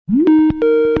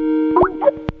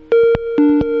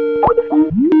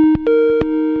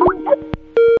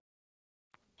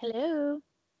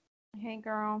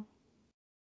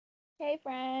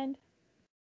friend.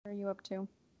 What are you up to?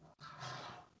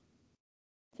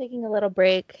 Taking a little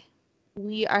break.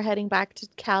 We are heading back to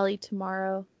Cali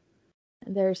tomorrow,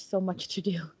 and there's so much to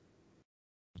do.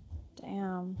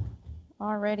 Damn.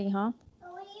 Already, huh?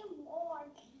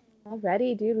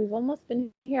 Already, dude, we've almost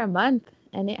been here a month,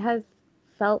 and it has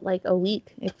felt like a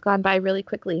week. It's gone by really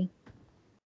quickly.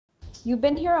 You've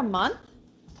been here a month?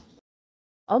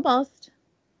 Almost.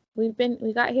 We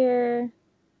got here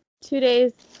 2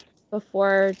 days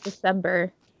before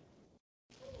December.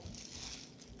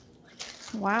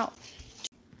 Wow.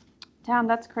 Damn,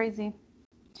 that's crazy.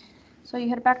 So you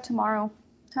head back tomorrow.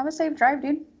 Have a safe drive,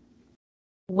 dude.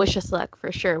 Wish us luck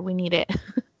for sure. We need it.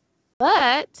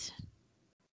 But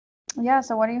yeah,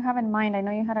 so what do you have in mind? I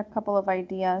know you had a couple of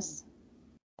ideas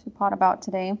to pot about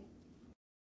today.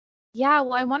 Yeah,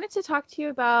 well, I wanted to talk to you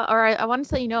about, or I wanted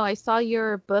to let you know, I saw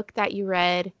your book that you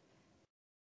read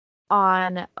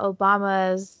on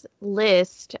Obama's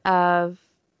list of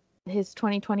his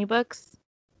 2020 books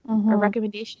or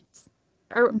recommendations.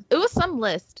 Or it was some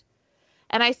list.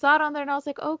 And I saw it on there and I was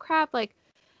like, oh crap, like,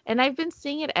 and I've been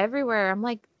seeing it everywhere. I'm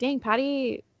like, dang,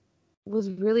 Patty was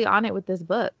really on it with this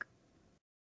book.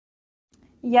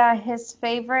 Yeah, his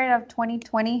favorite of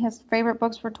 2020, his favorite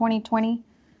books for 2020.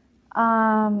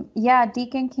 Yeah,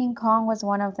 Deacon King Kong was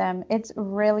one of them. It's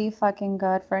really fucking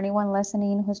good for anyone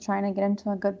listening who's trying to get into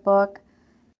a good book.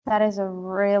 That is a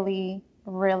really,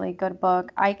 really good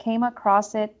book. I came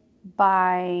across it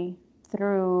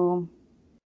through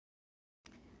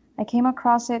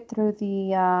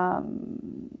the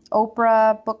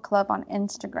Oprah Book Club on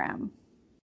Instagram.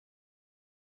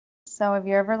 So if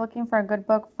you're ever looking for a good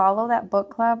book, follow that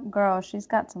book club. Girl, she's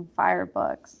got some fire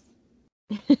books.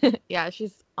 Yeah,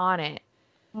 she's on it.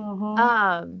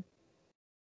 Mm-hmm.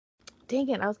 Dang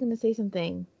it, I was going to say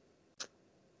something.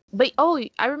 But,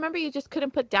 I remember you just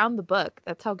couldn't put down the book.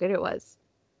 That's how good it was.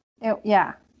 It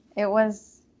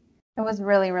was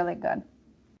really, really good.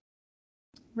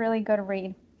 Really good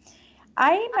read.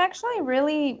 I'm actually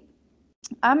really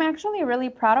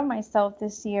proud of myself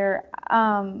this year.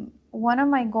 One of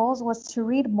my goals was to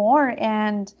read more,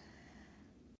 and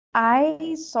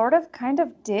I sort of kind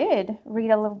of did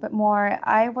read a little bit more.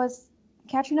 I was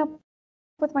catching up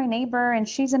with my neighbor, and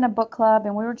she's in a book club,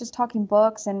 and we were just talking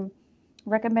books and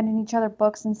recommending each other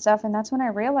books and stuff. And that's when I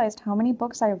realized how many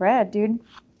books I read, dude.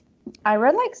 I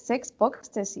read like 6 books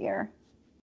this year.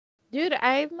 Dude,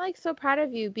 I'm like so proud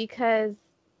of you because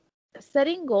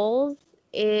setting goals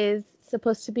is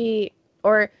supposed to be,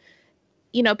 or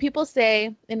people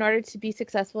say in order to be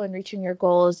successful in reaching your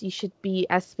goals, you should be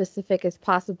as specific as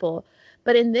possible.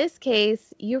 But in this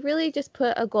case, you really just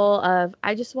put a goal of,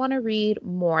 I just want to read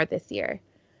more this year.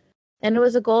 And it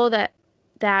was a goal that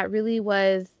really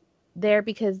was there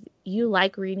because you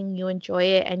like reading, you enjoy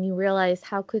it, and you realize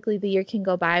how quickly the year can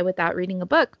go by without reading a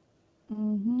book.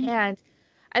 Mm-hmm. And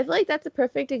I feel like that's a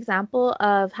perfect example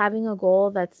of having a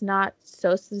goal that's not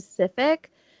so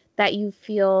specific that you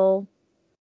feel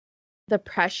the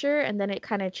pressure, and then it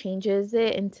kind of changes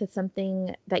it into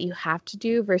something that you have to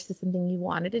do versus something you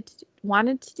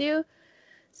wanted to do.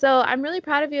 So I'm really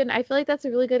proud of you, and I feel like that's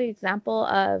a really good example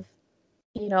of,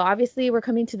 obviously we are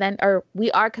coming to the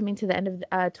end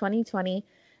of 2020,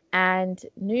 and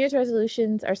New Year's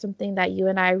resolutions are something that you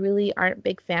and I really aren't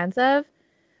big fans of.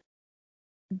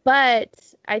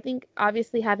 But I think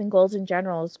obviously having goals in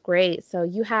general is great. So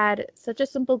you had such a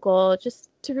simple goal, just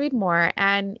to read more,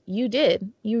 and you did.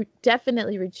 You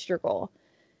definitely reached your goal,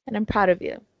 and I'm proud of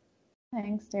you.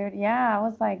 Thanks, dude. Yeah, I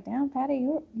was like, damn, Patty,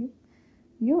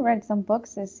 you read some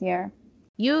books this year.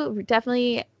 You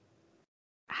definitely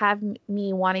have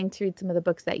me wanting to read some of the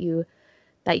books that you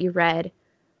read.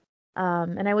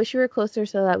 And I wish you were closer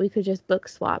so that we could just book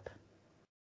swap.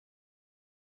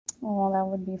 Oh, that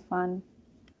would be fun.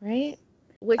 Right?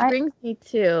 Which brings me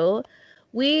to,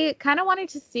 we kind of wanted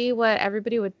to see what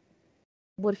everybody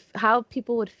how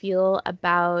people would feel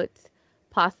about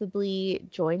possibly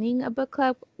joining a book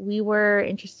club. We were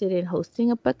interested in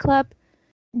hosting a book club.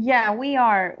 Yeah, we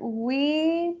are.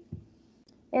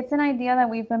 It's an idea that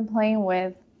we've been playing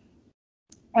with.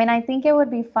 And I think it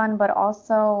would be fun, but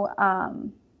also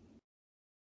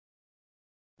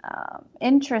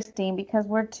interesting because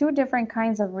we're two different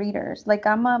kinds of readers. Like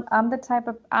I'm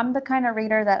the kind of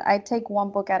reader that I take one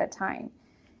book at a time,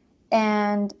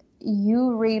 and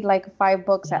you read like 5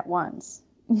 books at once.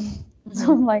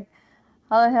 So I'm like,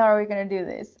 how the hell are we gonna do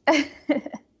this?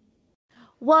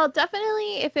 Well,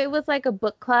 definitely if it was like a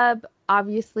book club,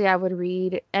 obviously I would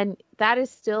read, and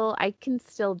I can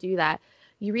still do that.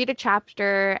 You read a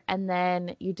chapter and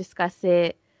then you discuss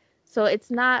it. So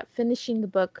it's not finishing the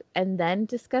book and then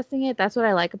discussing it. That's what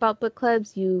I like about book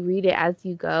clubs. You read it as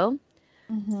you go.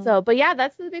 Mm-hmm. So, but yeah,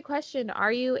 that's the big question.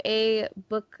 Are you a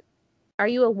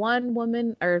one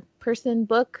woman or person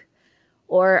book,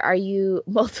 or are you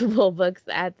multiple books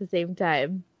at the same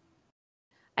time?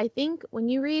 I think when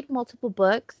you read multiple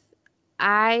books,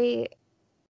 I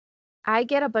I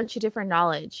get a bunch of different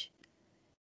knowledge.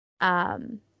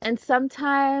 And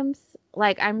sometimes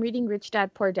like I'm reading Rich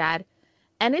Dad Poor Dad,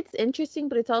 and it's interesting,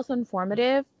 but it's also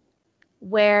informative,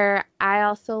 where I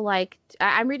also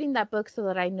I'm reading that book so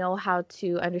that I know how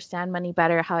to understand money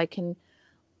better, how I can,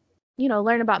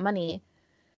 learn about money.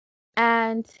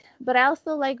 And but I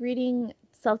also like reading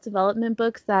self-development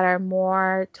books that are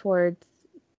more towards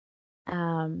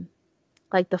um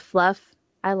like the fluff.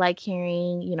 I like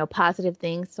hearing, positive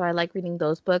things, so I like reading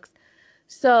those books.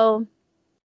 So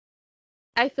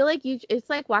I feel like it's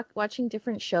like watching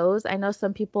different shows. I know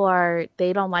some people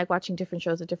they don't like watching different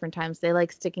shows at different times. They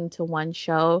like sticking to one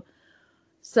show.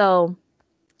 So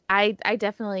I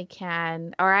definitely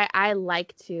can, or I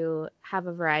like to have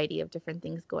a variety of different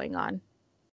things going on.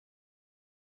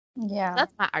 So Yeah.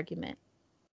 that's my argument.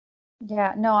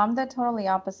 Yeah. No, I'm the totally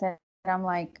opposite. I'm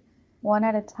like one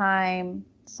at a time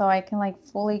so I can like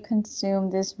fully consume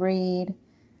this read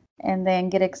and then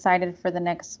get excited for the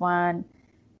next one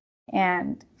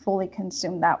and fully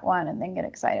consume that one and then get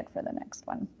excited for the next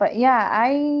one. But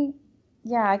I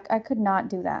could not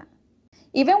do that.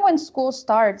 Even when school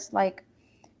starts, like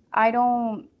I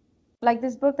don't like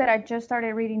this book that I just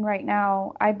started reading right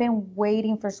now. I've been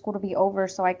waiting for school to be over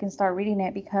so I can start reading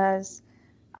it because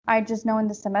I just know in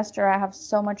the semester I have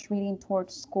so much reading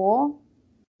towards school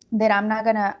that I'm not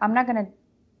gonna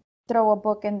throw a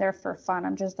book in there for fun.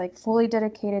 I'm just like fully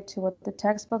dedicated to what the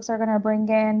textbooks are gonna bring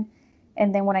in.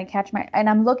 And then when I catch and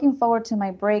I'm looking forward to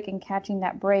my break and catching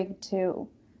that break to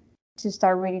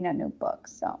start reading a new book.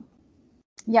 So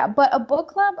yeah, but a book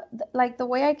club, like the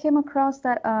way I came across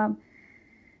that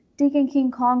Deacon King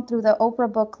Kong through the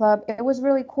Oprah Book Club, it was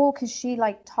really cool because she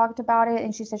like talked about it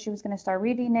and she said she was going to start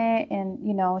reading it,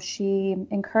 and she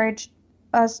encouraged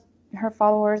us, her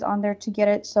followers on there, to get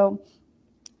it. So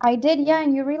I did, yeah,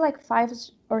 and you read like 5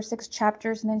 or 6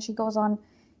 chapters, and then she goes on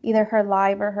either her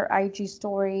live or her IG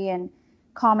story and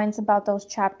comments about those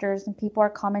chapters, and people are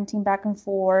commenting back and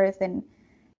forth, and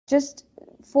just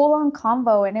full on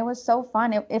convo. And it was so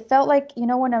fun. It felt like,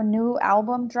 when a new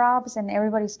album drops and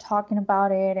everybody's talking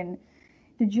about it, and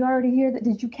did you already hear that?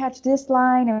 Did you catch this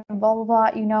line? And blah, blah,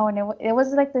 blah, and it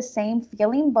was like the same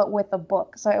feeling, but with a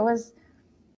book. So it was,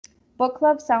 book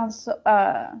club sound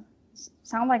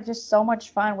like just so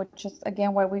much fun, which is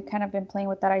again why we've kind of been playing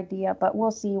with that idea, but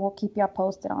we'll see. We'll keep you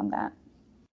posted on that.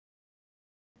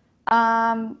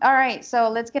 All right, so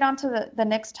let's get on to the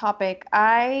next topic.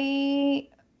 I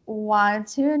want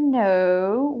to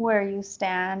know where you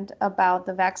stand about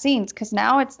the vaccines, because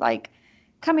now it's like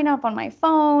coming up on my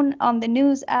phone, on the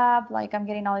news app, like I'm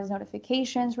getting all these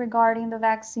notifications regarding the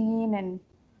vaccine, and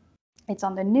it's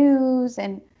on the news,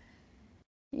 and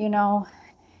you know,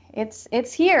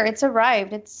 it's here, it's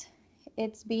arrived,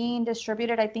 it's being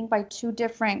distributed, I think, by 2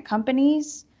 different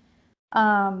companies.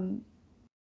 Um,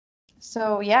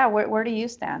 so yeah, where do you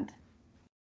stand?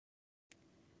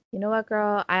 You know what,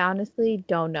 girl? I honestly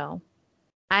don't know.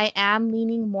 I am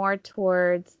leaning more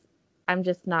towards I'm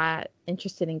just not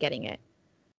interested in getting it.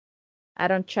 I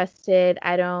don't trust it.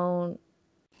 I don't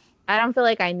feel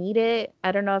like I need it.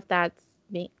 I don't know if that's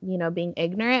being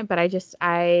ignorant, but I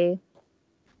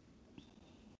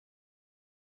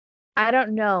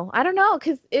don't know. I don't know,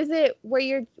 cuz is it where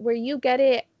you get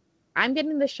it, I'm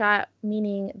getting the shot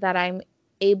meaning that I'm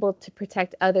able to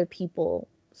protect other people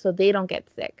so they don't get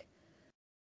sick.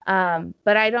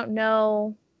 But I don't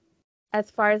know as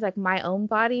far as like my own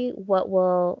body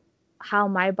how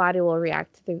my body will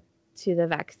react to the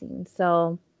vaccine.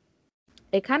 So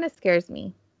it kind of scares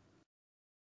me.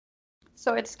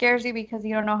 So it scares you because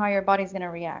you don't know how your body's going to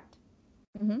react.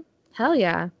 Hell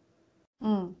yeah.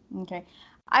 Okay.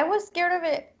 I was scared of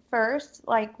it first,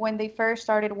 like when they first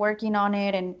started working on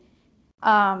it,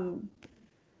 um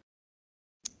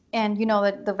and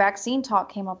the vaccine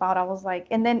talk came about. I was like,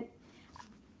 and then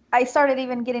I started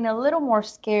even getting a little more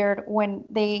scared when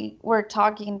they were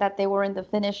talking that they were in the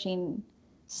finishing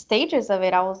stages of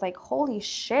it. I was like, holy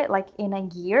shit, like in a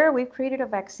year, we've created a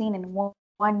vaccine in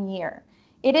one year.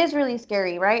 It is really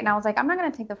scary, right? And I was like, I'm not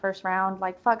going to take the first round.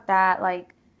 Like, fuck that.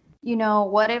 Like,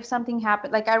 what if something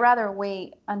happened? Like, I'd rather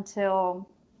wait until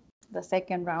the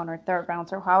second round or third round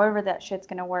or however that shit's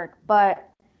going to work. But,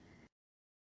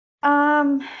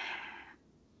 um,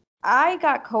 I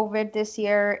got COVID this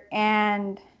year,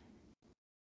 and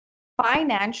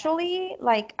financially,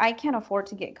 like I can't afford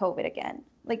to get COVID again.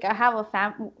 Like I have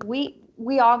a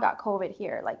we all got COVID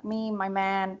here, like me, my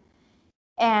man,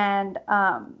 and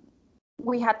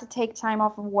we had to take time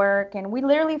off of work, and we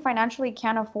literally financially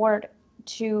can't afford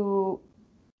to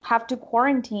have to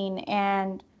quarantine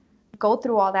and go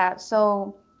through all that.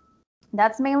 So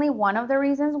that's mainly one of the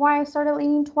reasons why I started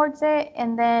leaning towards it.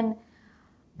 And then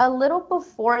a little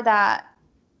before that,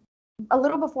 a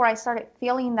little before I started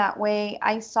feeling that way,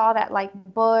 I saw that like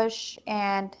Bush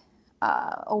and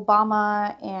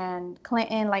Obama and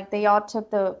Clinton, like they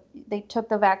took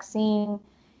the vaccine,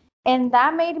 and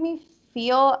that made me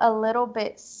feel a little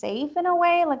bit safe in a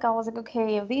way. Like I was like,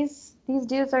 okay, if these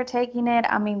dudes are taking it,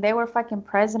 I mean, they were fucking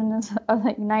presidents of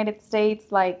the United States,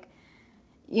 like,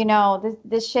 you know,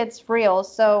 this shit's real.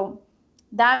 So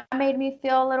that made me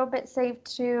feel a little bit safe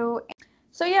too.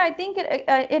 So yeah, I think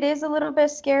it is a little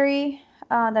bit scary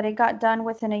that it got done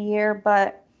within a year,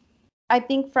 but I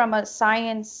think from a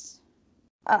science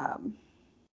um,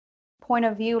 point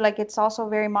of view, like it's also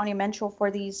very monumental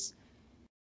for these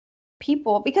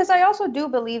people, because I also do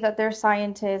believe that there's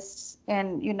scientists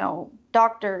and, you know,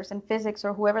 doctors and physics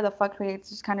or whoever the fuck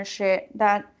creates this kind of shit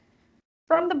that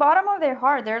from the bottom of their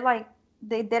heart, they're like,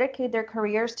 they dedicate their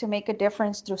careers to make a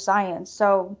difference through science.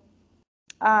 So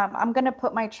I'm gonna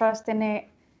put my trust in it,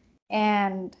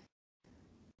 and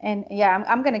yeah,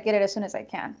 I'm gonna get it as soon as I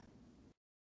can.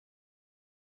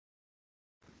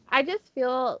 I just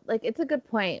feel like it's a good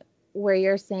point where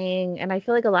you're saying, and I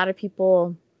feel like a lot of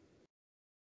people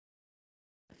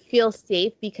feel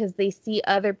safe because they see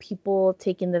other people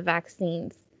taking the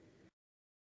vaccines.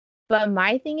 But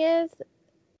my thing is,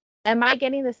 am I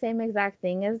getting the same exact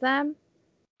thing as them?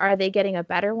 Are they getting a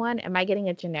better one? Am I getting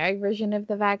a generic version of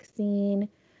the vaccine?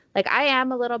 Like I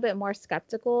am a little bit more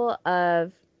skeptical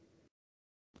of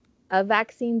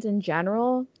vaccines in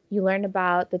general. You learn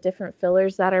about the different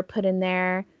fillers that are put in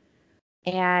there,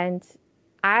 and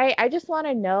I just want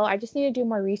to know, I just need to do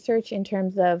more research in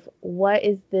terms of what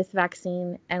is this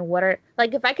vaccine and what are,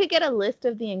 like, if I could get a list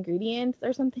of the ingredients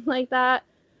or something like that,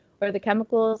 or the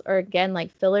chemicals, or again,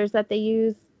 like fillers that they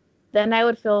use, then I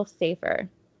would feel safer.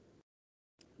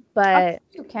 But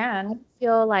You I can.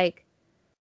 feel like,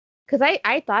 because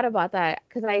I thought about that,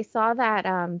 because I saw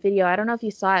that video. I don't know if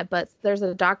you saw it, but there's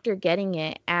a doctor getting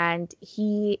it, and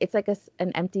it's like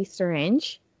an empty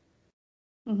syringe.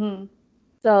 Mm-hmm.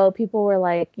 So people were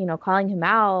like, calling him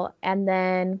out, and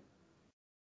then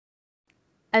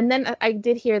I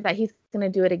did hear that he's gonna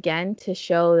do it again to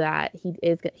show that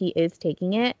he is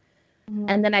taking it. Mm-hmm.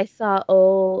 And then I saw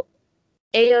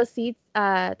AOC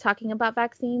talking about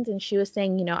vaccines, and she was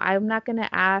saying, I'm not gonna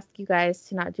ask you guys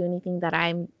to not do anything that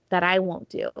I won't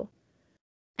do.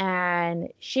 And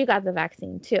she got the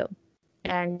vaccine too,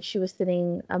 and she was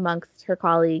sitting amongst her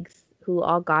colleagues who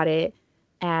all got it,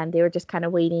 and they were just kind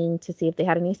of waiting to see if they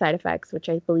had any side effects, which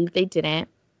I believe they didn't.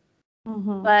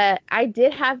 Mm-hmm. But I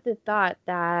did have the thought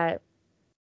that,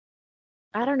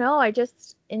 I don't know, I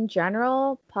just, in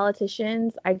general,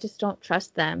 politicians, I just don't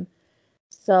trust them.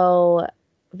 So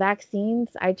vaccines,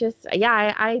 I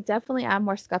definitely am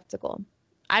more skeptical.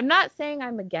 I'm not saying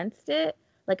I'm against it,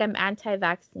 like I'm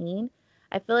anti-vaccine.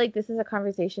 I feel like this is a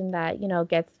conversation that,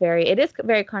 it is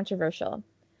very controversial.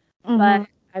 But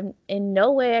Mm-hmm. I'm in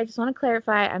no way, I just want to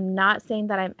clarify, I'm not saying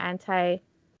that I'm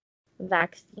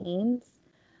anti-vaccines.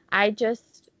 I'm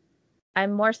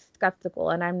more skeptical,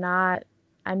 and I'm not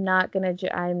gonna,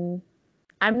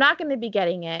 I'm not gonna be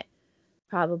getting it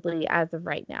probably as of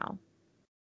right now.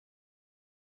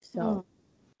 So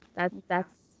that's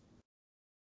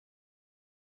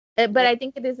it, but I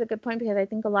think it is a good point, because I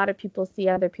think a lot of people see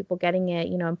other people getting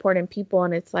it, important people,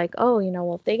 and it's like, oh,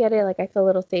 well, if they get it, like I feel a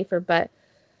little safer. But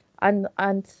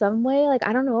on some way, like,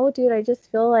 I don't know, dude, I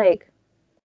just feel like,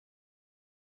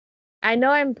 I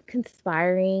know I'm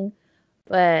conspiring,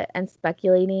 and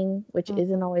speculating, which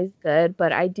isn't always good,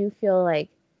 but I do feel like,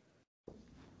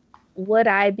 would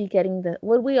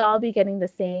we all be getting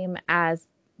the same as,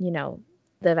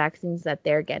 the vaccines that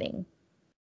they're getting?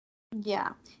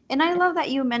 Yeah. And I love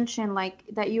that you mentioned like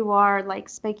that you are like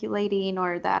speculating,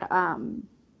 or that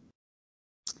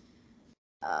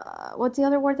what's the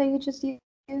other word that you just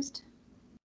used?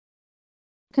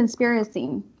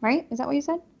 Conspiracy, right? Is that what you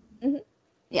said? Hmm.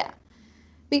 Yeah.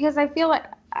 Because I feel like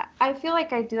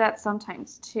I do that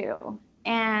sometimes too.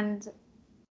 And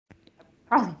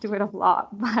probably do it a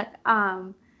lot, but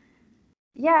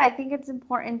yeah, I think it's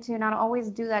important to not always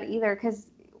do that either, cuz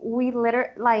we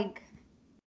literally like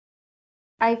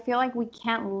I feel like we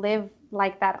can't live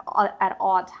like that at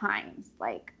all times.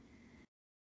 Like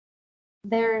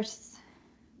there's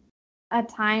a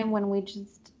time when we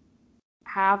just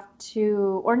have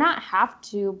to, or not have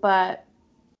to, but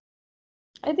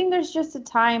I think there's just a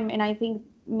time, and I think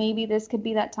maybe this could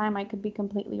be that time. I could be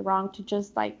completely wrong, to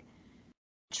just like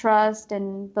trust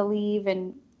and believe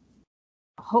and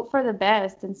hope for the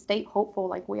best and stay hopeful.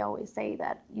 Like we always say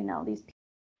that, these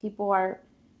people are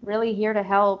really here to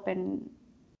help and,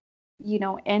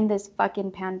 end this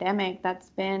fucking pandemic that's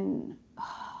been,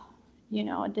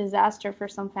 a disaster for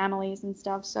some families and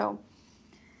stuff. So,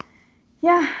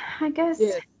 yeah, I guess.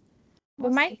 Yeah.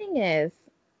 But my thing is,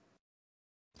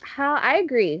 how I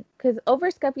agree, because over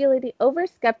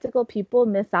skeptical people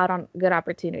miss out on good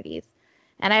opportunities.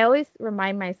 And I always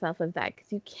remind myself of that,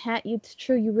 because it's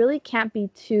true, you really can't be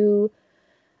too,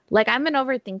 like, I'm an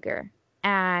overthinker,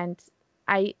 and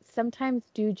I sometimes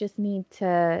do just need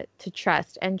to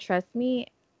trust, and trust me,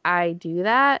 I do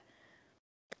that.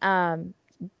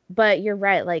 But you're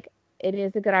right, like, it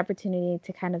is a good opportunity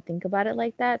to kind of think about it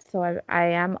like that. So I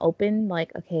am open,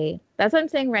 like, okay, that's what I'm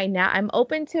saying right now. I'm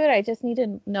open to it. I just need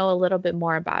to know a little bit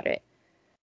more about it.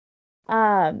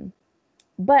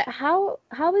 But how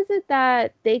is it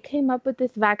that they came up with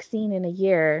this vaccine in a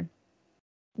year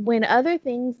when other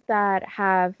things that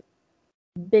have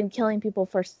been killing people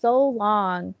for so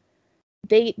long,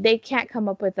 they can't come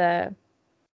up with a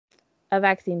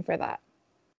vaccine for that?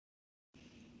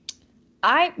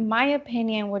 My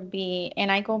opinion would be,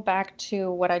 and I go back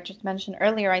to what I just mentioned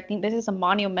earlier, I think this is a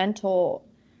monumental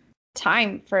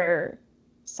time for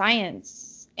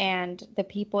science and the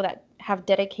people that have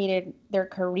dedicated their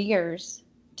careers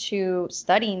to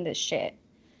studying this shit.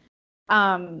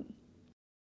 And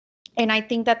I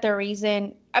think that the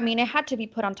reason, I mean, it had to be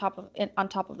put on top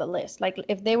of the list. Like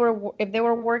if they were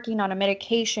working on a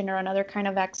medication or another kind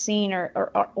of vaccine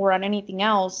or on anything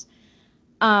else,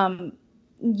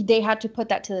 they had to put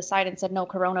that to the side and said, no,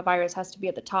 coronavirus has to be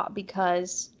at the top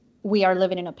because we are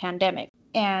living in a pandemic.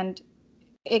 And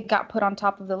it got put on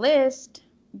top of the list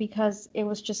because it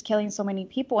was just killing so many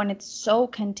people, and it's so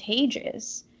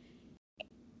contagious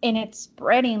and it's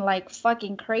spreading like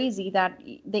fucking crazy that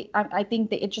I think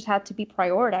that it just had to be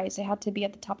prioritized. It had to be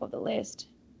at the top of the list.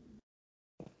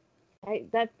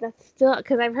 That's still,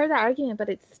 because I've heard that argument, but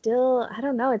it's still, I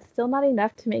don't know, it's still not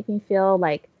enough to make me feel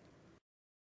like.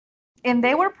 And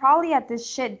they were probably at this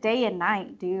shit day and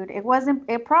night, dude.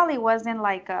 It probably wasn't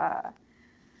like a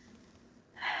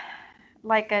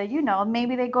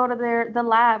maybe they go to the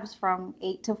labs from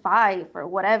 8 to 5 or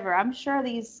whatever. I'm sure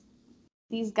these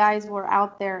guys were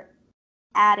out there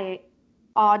at it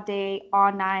all day,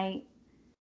 all night,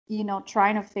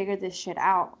 trying to figure this shit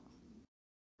out.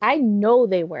 I know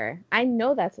they were. I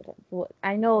know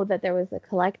I know that there was a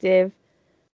collective,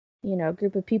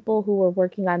 group of people who were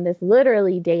working on this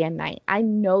literally day and night. I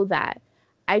know that.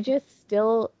 I just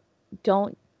still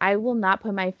don't, I will not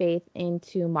put my faith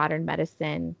into modern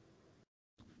medicine.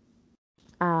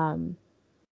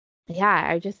 Yeah,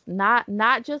 I just not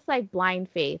just like blind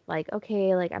faith, like,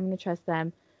 okay, like I'm gonna trust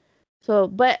them. So,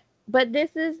 but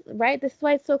this is right. This is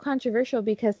why it's so controversial,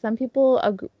 because some people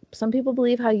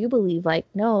believe how you believe. Like,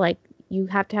 no, like you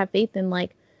have to have faith in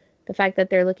like the fact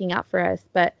that they're looking out for us.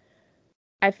 But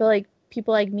I feel like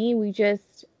people like me, we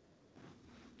just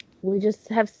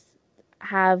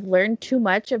have learned too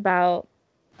much about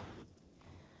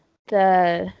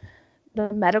the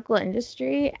medical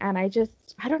industry, and I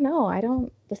don't know.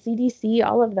 The CDC,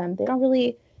 all of them, they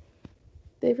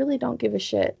really don't give a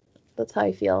shit. That's how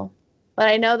I feel. But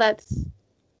I know that's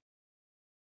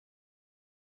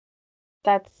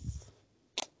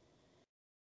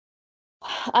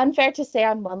unfair to say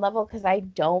on one level, because I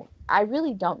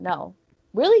really don't know.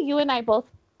 Really, you and I both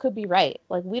could be right.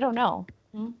 Like, we don't know.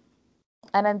 Mm-hmm.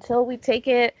 And until we take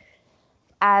it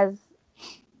as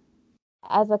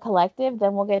a collective,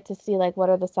 then we'll get to see like what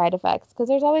are the side effects, because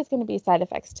there's always going to be side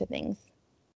effects to things.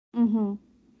 Mm-hmm.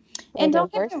 And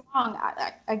don't get me wrong.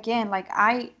 Again, like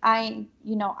I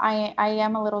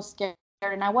am a little scared,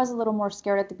 and I was a little more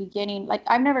scared at the beginning. Like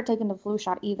I've never taken the flu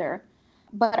shot either,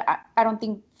 but I don't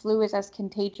think flu is as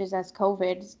contagious as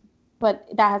COVID. But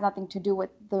that has nothing to do with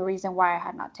the reason why I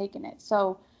had not taken it.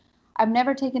 So I've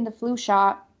never taken the flu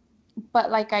shot,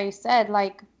 but like I said,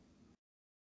 like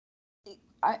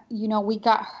we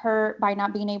got hurt by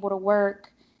not being able to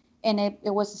work, and it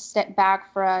was a step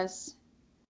back for us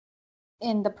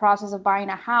in the process of buying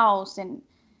a house, and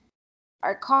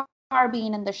our car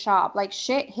being in the shop. Like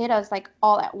shit hit us like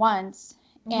all at once.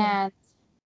 Mm-hmm. And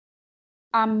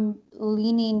I'm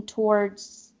leaning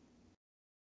towards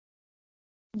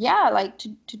like to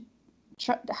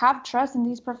have trust in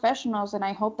these professionals, and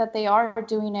I hope that they are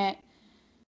doing it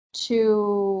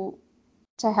to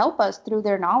help us through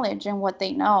their knowledge and what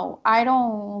they know. I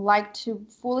don't like to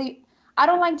I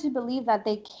don't like to believe that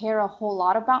they care a whole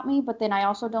lot about me, but then I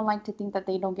also don't like to think that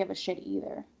they don't give a shit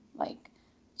either. Like,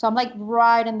 so I'm like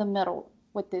right in the middle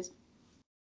with this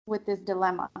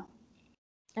dilemma.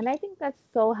 And I think that's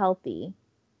so healthy.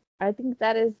 I think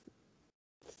that is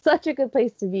such a good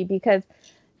place to be because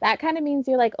that kind of means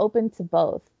you're like open to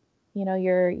both. You know,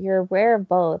 you're aware of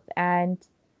both. And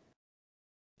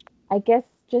I guess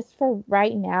just for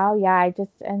right now, yeah, I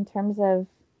just in terms of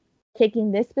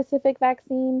taking this specific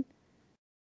vaccine,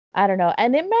 I don't know.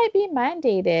 And it might be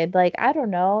mandated. Like, I don't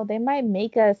know. They might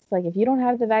make us like if you don't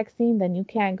have the vaccine, then you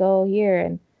can't go here.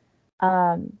 And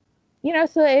um,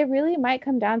 so it really might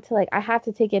come down to like I have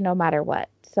to take it no matter what.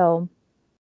 So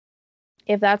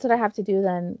if that's what I have to do,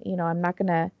 then,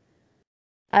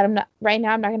 I'm not right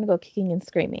now, I'm not gonna go kicking and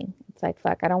screaming. It's like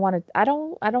fuck, I don't want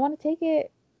to take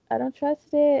it. I don't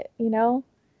trust it.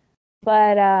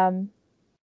 But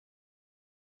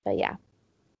but yeah.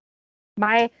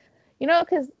 My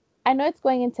because I know it's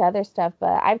going into other stuff,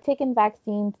 but I've taken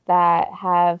vaccines that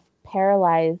have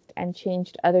paralyzed and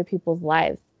changed other people's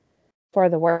lives for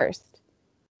the worst.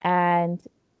 And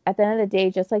at the end of the day,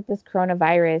 just like this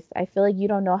coronavirus, I feel like you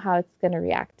don't know how it's going to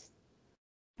react.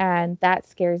 And that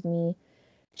scares me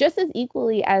just as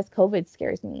equally as COVID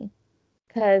scares me.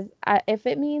 Because if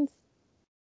it means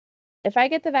if I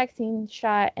get the vaccine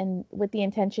shot and with the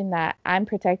intention that I'm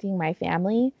protecting my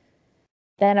family,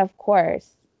 then of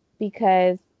course,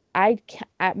 because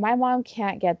my mom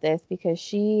can't get this because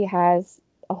she has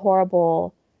a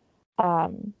horrible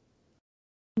um,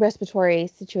 respiratory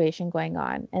situation going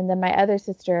on, and then my other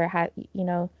sister had,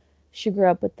 she grew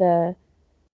up with the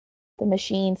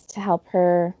machines to help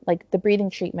her, like the breathing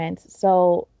treatments.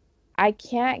 So I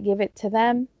can't give it to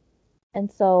them,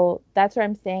 and so that's where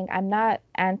I'm saying I'm not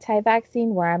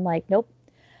anti-vaccine. Where I'm like, nope,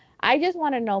 I just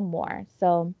want to know more.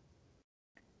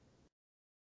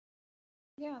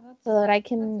 Yeah, So that I that's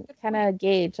can a good kind point. of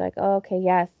gauge like, oh, okay,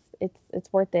 yes,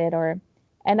 it's worth it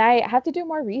and I have to do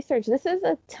more research. This is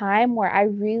a time where I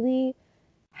really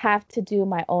have to do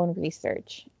my own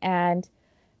research and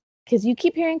because you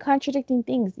keep hearing contradicting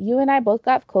things. You and I both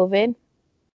got COVID.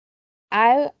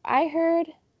 I heard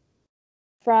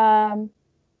from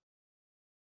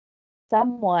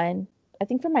someone, I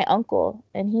think from my uncle,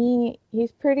 and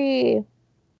he's pretty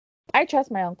I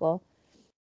trust my uncle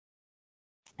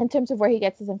in terms of where he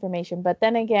gets his information. But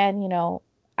then again,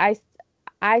 I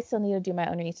I still need to do my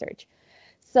own research.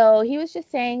 So he was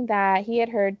just saying that he had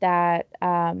heard that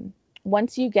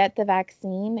once you get the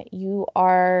vaccine, you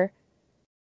are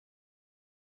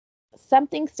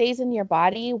something stays in your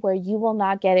body where you will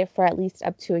not get it for at least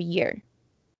up to a year.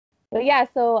 But yeah,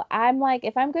 so I'm like,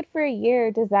 if I'm good for a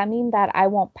year, does that mean that I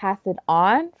won't pass it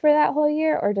on for that whole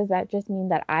year, or does that just mean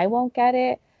that I won't get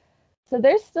it? So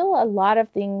there's still a lot of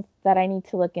things that I need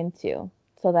to look into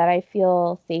so that I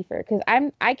feel safer because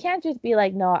I can't just be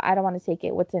like, no, I don't want to take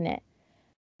it. What's in it?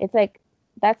 It's like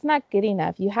that's not good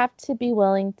enough. You have to be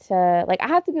willing to like I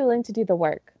have to be willing to do the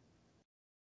work,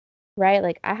 right?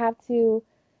 Like I have to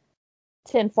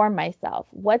inform myself.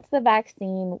 What's the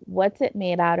vaccine? What's it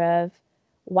made out of?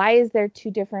 Why is there two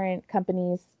different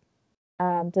companies?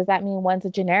 Does that mean one's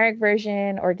a generic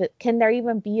version, or can there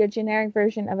even be a generic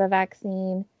version of a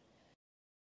vaccine?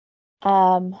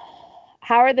 Um,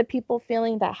 how are the people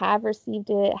feeling that have received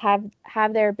it?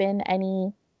 Have there been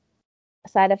any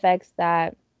side effects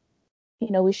that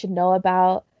we should know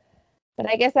about? But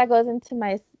I guess that goes into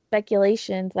my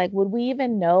speculations. Like, would we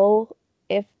even know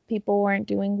if people weren't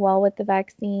doing well with the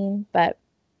vaccine? But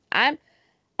I'm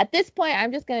at this point,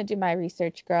 I'm just gonna do my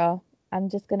research, girl. I'm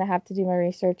just gonna have to do my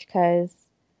research because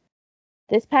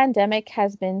this pandemic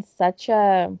has been such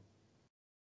a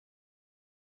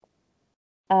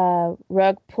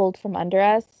rug pulled from under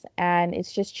us, and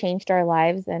it's just changed our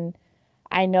lives. And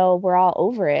I know we're all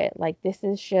over it. Like, this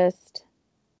is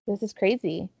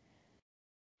crazy.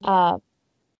 Yeah. Um,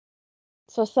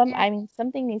 So Yeah. I mean,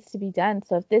 something needs to be done.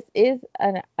 So if this is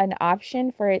an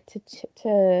option for it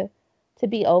to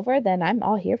be over, then I'm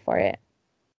all here for it.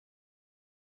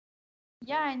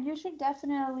 Yeah, and you should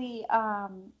definitely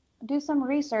do some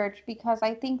research because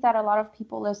I think that a lot of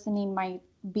people listening might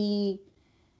be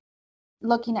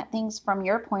looking at things from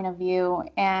your point of view,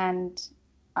 and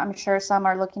I'm sure some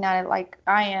are looking at it like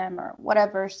I am or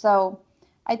whatever. So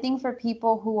I think for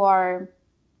people who are,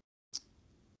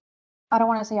 I don't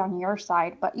want to say on your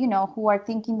side, but who are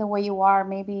thinking the way you are,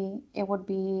 maybe it would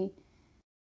be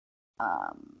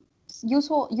um,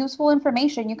 useful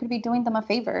information. You could be doing them a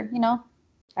favor.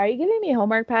 Are you giving me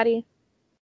homework, Patty?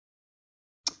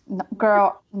 No,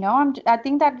 girl, no, I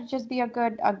think that would just be a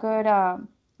good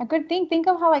thing. Think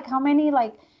of how many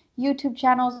like YouTube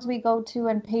channels we go to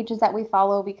and pages that we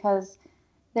follow because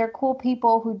they're cool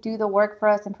people who do the work for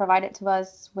us and provide it to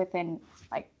us within,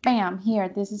 like, bam, here,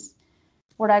 this is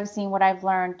what I've seen, what I've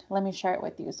learned. Let me share it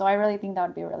with you. So I really think that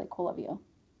would be really cool of you.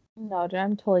 No, dude,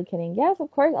 I'm totally kidding. Yes,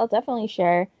 of course, I'll definitely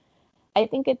share. I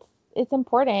think it's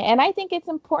important. And I think it's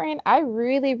important. I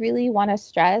really, really want to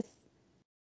stress,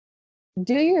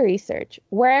 do your research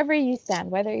wherever you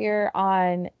stand, whether you're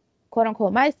on quote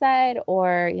unquote my side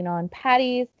or, on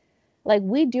Patty's. Like,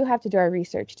 we do have to do our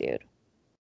research, dude.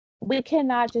 We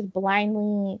cannot just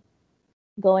blindly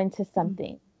go into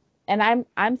something. And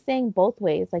I'm saying both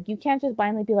ways. Like, you can't just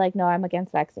blindly be like, no, I'm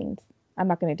against vaccines. I'm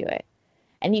not going to do it.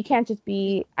 And you can't just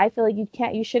be, I feel like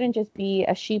you shouldn't just be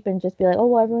a sheep and just be like, oh,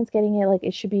 well, everyone's getting it. Like,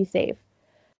 it should be safe.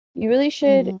 You really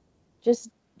should just,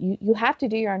 you have to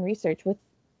do your own research with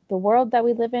the world that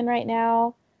we live in right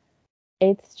now.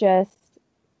 It's just,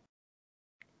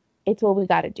 it's what we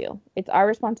got to do. It's our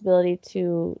responsibility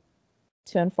to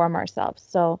inform ourselves.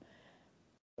 So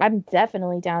I'm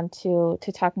definitely down to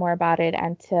talk more about it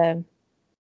and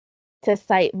to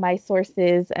cite my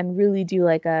sources and really do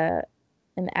like an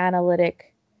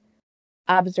analytic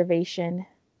observation.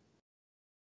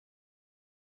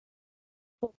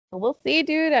 We'll see,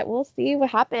 dude. We'll see what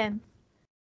happens.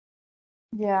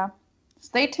 Yeah.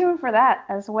 Stay tuned for that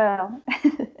as well.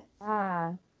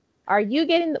 Ah.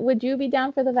 Would you be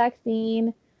down for the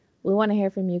vaccine? We want to hear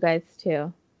from you guys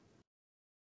too.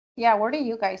 Yeah, where do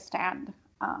you guys stand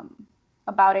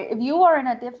about it? If you are in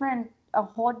a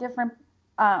whole different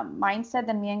mindset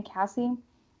than me and Cassie,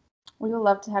 we would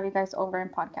love to have you guys over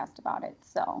and podcast about it.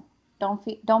 So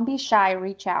don't be shy.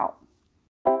 Reach out.